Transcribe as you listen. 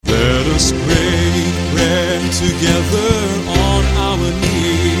us break bread together on our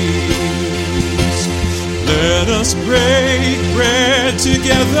knees. Let us break bread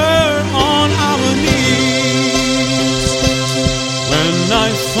together on our knees. When I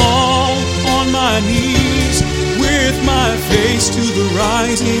fall on my knees with my face to the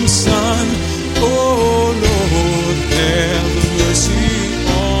rising sun, oh Lord, have mercy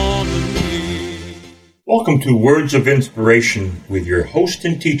on me. Welcome to Words of Inspiration with your host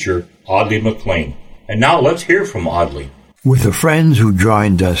and teacher, Audley McLean. And now let's hear from Audley. With the friends who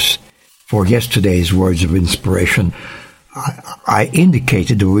joined us for yesterday's Words of Inspiration, I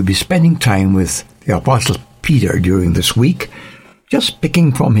indicated that we'll be spending time with the Apostle Peter during this week, just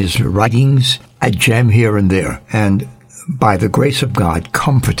picking from his writings a gem here and there, and by the grace of God,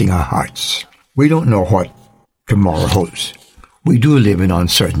 comforting our hearts. We don't know what tomorrow holds. We do live in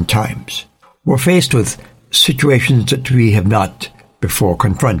uncertain times. We're faced with situations that we have not before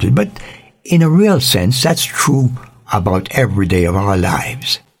confronted, but in a real sense, that's true about every day of our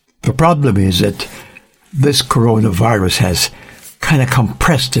lives. The problem is that this coronavirus has kind of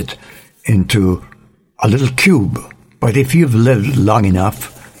compressed it into a little cube. But if you've lived long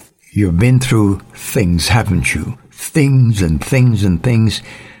enough, you've been through things, haven't you? Things and things and things.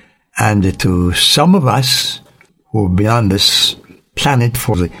 And to some of us who have been on this planet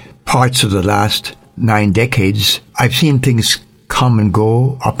for the parts of the last 9 decades, I've seen things come and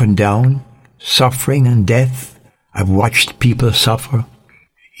go, up and down, suffering and death. I've watched people suffer,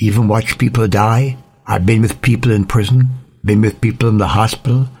 even watched people die. I've been with people in prison, been with people in the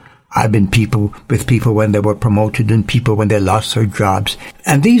hospital. I've been with people when they were promoted and people when they lost their jobs.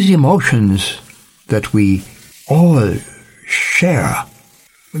 And these emotions that we all share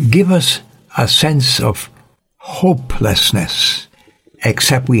give us a sense of hopelessness,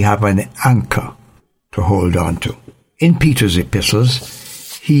 except we have an anchor to hold on to. In Peter's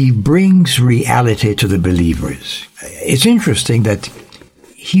epistles, he brings reality to the believers. It's interesting that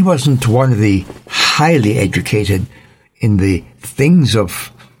he wasn't one of the highly educated in the things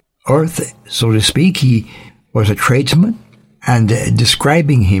of earth, so to speak. He was a tradesman, and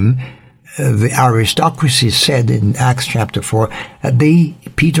describing him, the aristocracy said in Acts chapter 4 that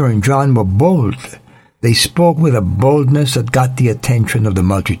Peter and John, were bold. They spoke with a boldness that got the attention of the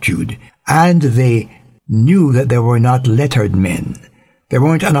multitude, and they knew that they were not lettered men. They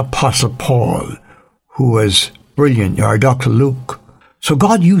weren't an Apostle Paul, who was brilliant, or Dr. Luke. So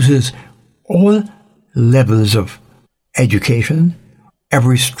God uses all levels of education,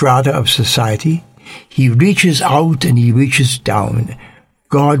 every strata of society. He reaches out and he reaches down.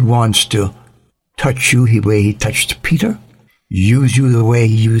 God wants to touch you the way he touched Peter, use you the way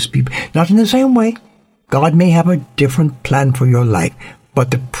he used people. Not in the same way. God may have a different plan for your life,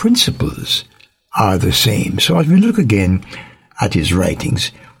 but the principles are the same. So as we look again at his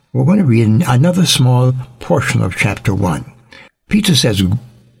writings, we're going to read another small portion of chapter 1. Peter says,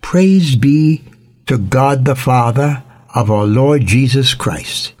 "Praise be to God the Father of our Lord Jesus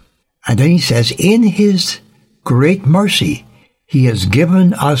Christ." And then he says, "In his great mercy, he has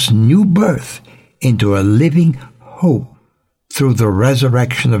given us new birth into a living hope through the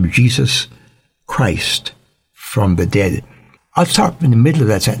resurrection of Jesus Christ from the dead." I'll start in the middle of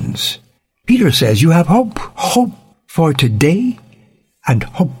that sentence. Peter says you have hope. Hope for today and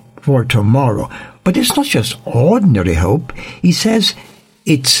hope for tomorrow. But it's not just ordinary hope. He says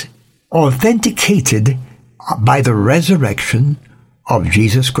it's authenticated by the resurrection of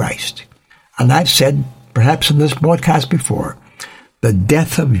Jesus Christ. And I've said, perhaps in this broadcast before, the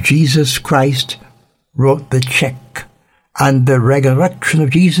death of Jesus Christ wrote the check, and the resurrection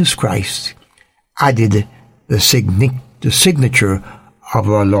of Jesus Christ added the signature of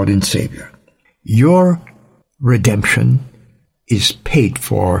our Lord and Savior. Your redemption is paid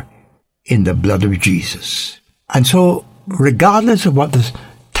for in the blood of Jesus. And so, regardless of what the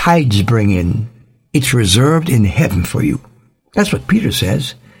tides bring in, it's reserved in heaven for you. That's what Peter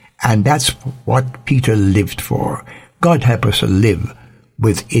says, and that's what Peter lived for. God help us to live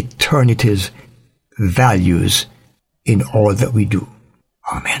with eternity's values in all that we do.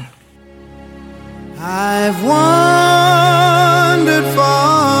 Amen. I've wandered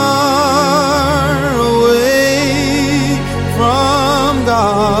far away from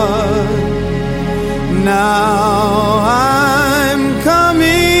God. Now I'm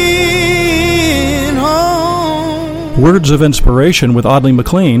coming home. Words of Inspiration with Audley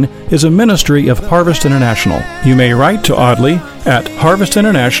McLean is a ministry of Harvest International. You may write to Audley at Harvest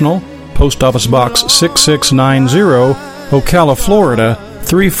International, Post Office Box 6690, Ocala, Florida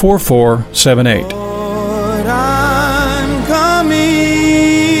 34478.